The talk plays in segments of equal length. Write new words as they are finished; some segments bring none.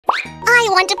I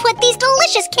want to put these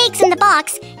delicious cakes in the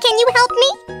box. Can you help me?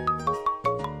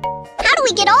 How do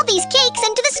we get all these cakes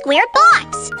into the square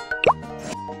box?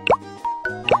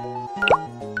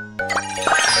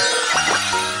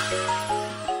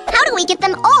 How do we get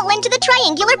them all into the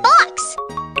triangular box?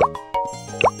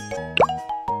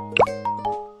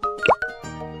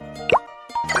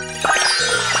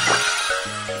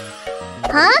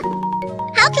 Huh?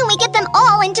 How can we get them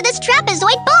all into this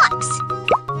trapezoid box?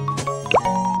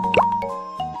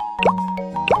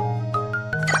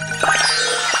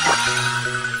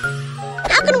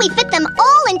 How can we fit them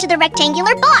all into the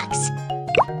rectangular box?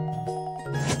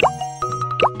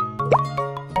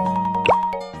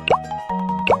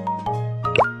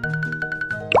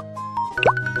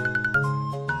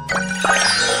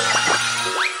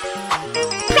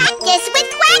 Practice with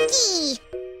Quacky!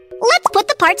 Let's put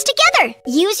the parts together.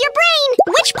 Use your brain.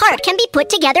 Which part can be put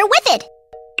together with it?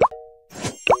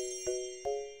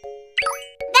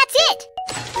 That's it.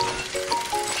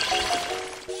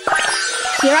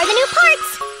 Here are the new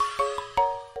parts.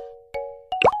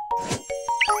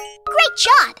 Great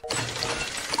job.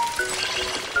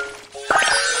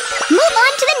 Move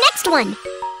on to the next one.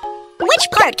 Which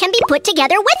part can be put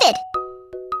together with it?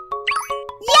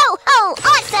 Yo-ho!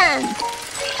 Awesome!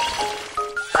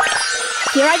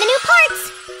 Here are the new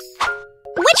parts.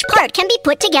 Which part can be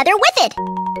put together with it?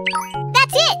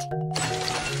 That's it!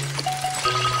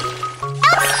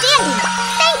 Outstanding!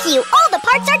 Thank you! All the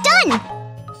parts are done!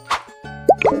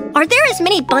 Are there as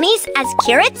many bunnies as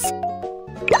carrots?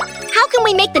 How can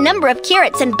we make the number of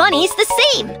carrots and bunnies the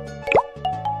same?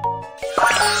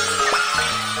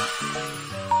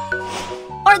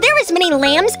 Are there as many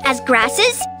lambs as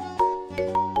grasses?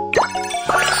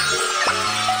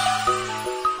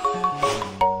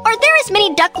 Are there as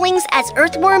many ducklings as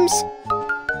earthworms?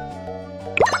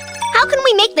 How can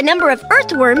we make the number of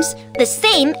earthworms the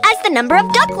same as the number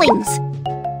of ducklings?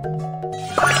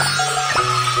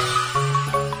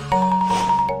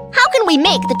 How can we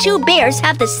make the two bears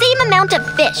have the same amount of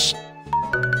fish?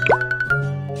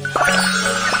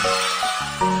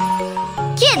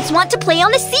 Kids want to play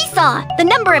on the seesaw. The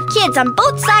number of kids on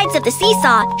both sides of the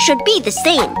seesaw should be the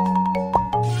same.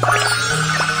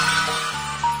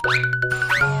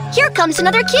 Here comes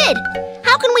another kid.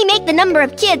 How can we make the number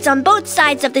of kids on both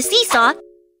sides of the seesaw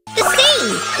the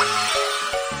same?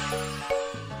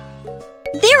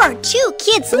 There are 2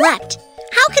 kids left.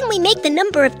 How can we make the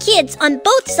number of kids on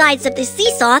both sides of the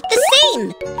seesaw the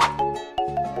same?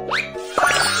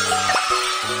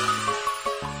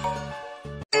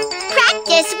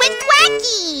 Practice with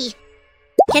Quacky!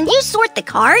 Can you sort the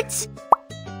cards?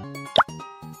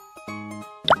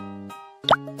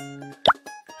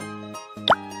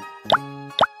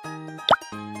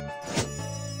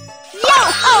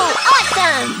 Yo-ho!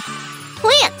 Awesome!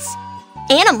 Plants.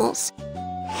 Animals.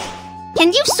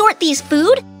 Can you sort these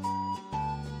food?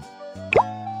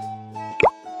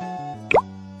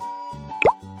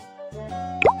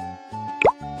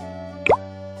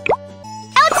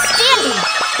 Outstanding!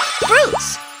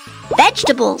 Fruits.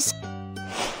 Vegetables.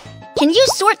 Can you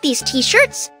sort these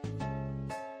t-shirts?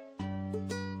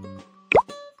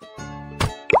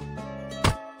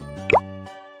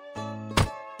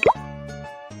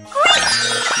 Great!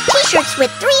 T-shirts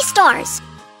with 3 stars.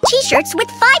 T-shirts with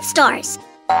 5 stars.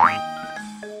 Wow!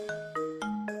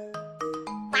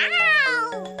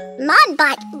 Mom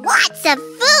bought lots of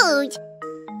food.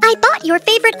 I bought your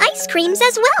favorite ice creams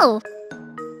as well.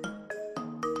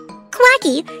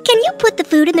 Quacky, can you put the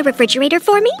food in the refrigerator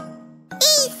for me?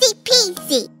 Easy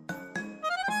peasy.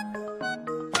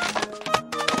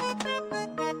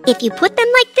 If you put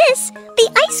them like this, the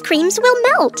ice creams will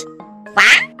melt.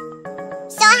 What?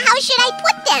 So how should I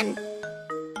put them?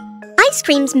 Ice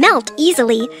creams melt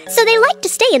easily, so they like to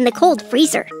stay in the cold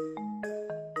freezer.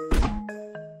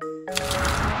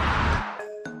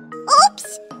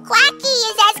 Oops! Quacky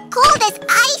is as cold as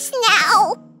ice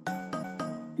now!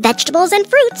 Vegetables and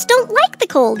fruits don't like the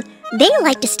cold. They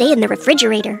like to stay in the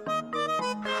refrigerator.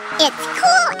 It's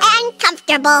cool and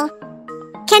comfortable.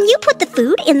 Can you put the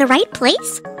food in the right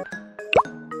place?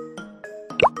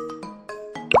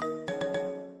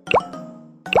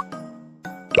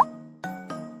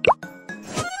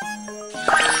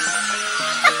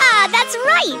 Haha, that's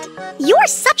right! You're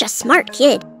such a smart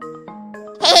kid.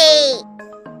 Hey!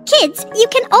 Kids, you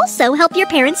can also help your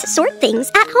parents sort things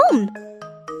at home.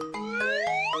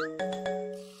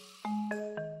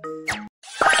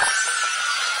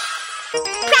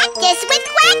 Practice with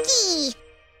Quacky!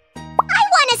 I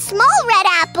want a small red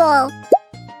apple!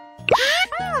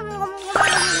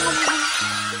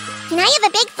 Can I have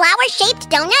a big flower-shaped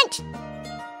donut?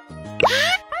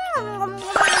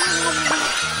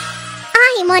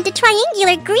 I want a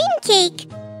triangular green cake.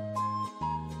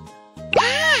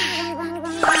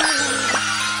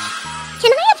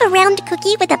 Can I have a round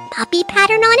cookie with a puppy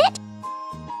pattern on it?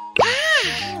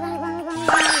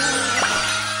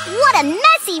 What a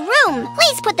messy room!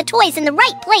 Please put the toys in the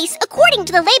right place according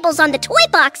to the labels on the toy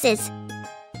boxes.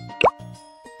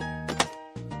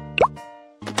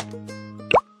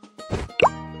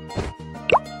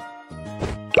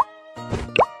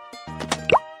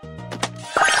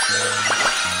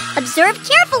 Observe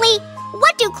carefully.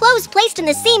 What do clothes placed in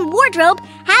the same wardrobe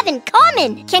have in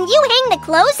common? Can you hang the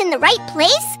clothes in the right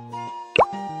place?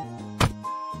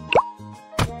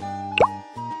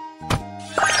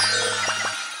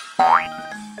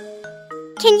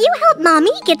 Can you help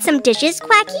Mommy get some dishes,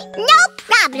 Quacky? No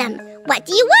problem. What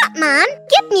do you want, Mom?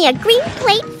 Give me a green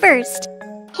plate first.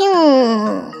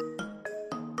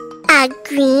 A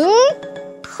green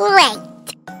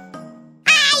plate.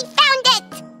 I found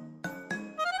it!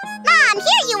 Mom,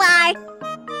 here you are.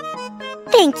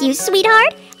 Thank you,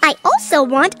 sweetheart. I also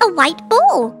want a white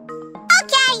bowl.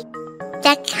 Okay.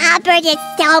 The cupboard is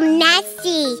so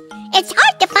messy. It's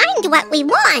hard to find what we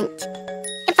want.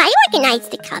 If I organize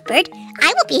the cupboard,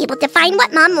 I will be able to find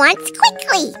what Mom wants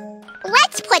quickly.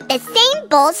 Let's put the same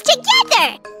bowls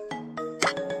together.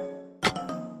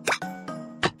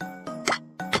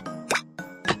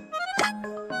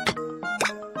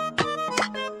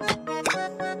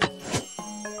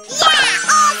 Yeah,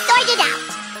 all sorted out.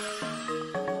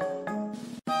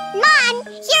 Mom,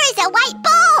 here is a white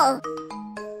bowl.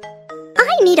 I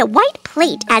need a white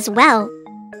plate as well.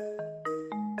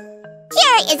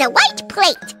 Here is a white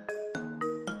plate.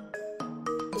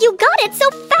 You got it so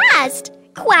fast!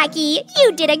 Quacky,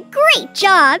 you did a great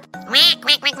job! Quack,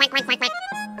 quack, quack, quack, quack, quack.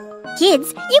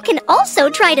 Kids, you can also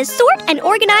try to sort and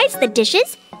organize the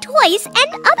dishes, toys,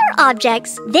 and other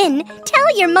objects. Then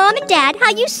tell your mom and dad how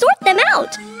you sort them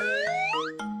out.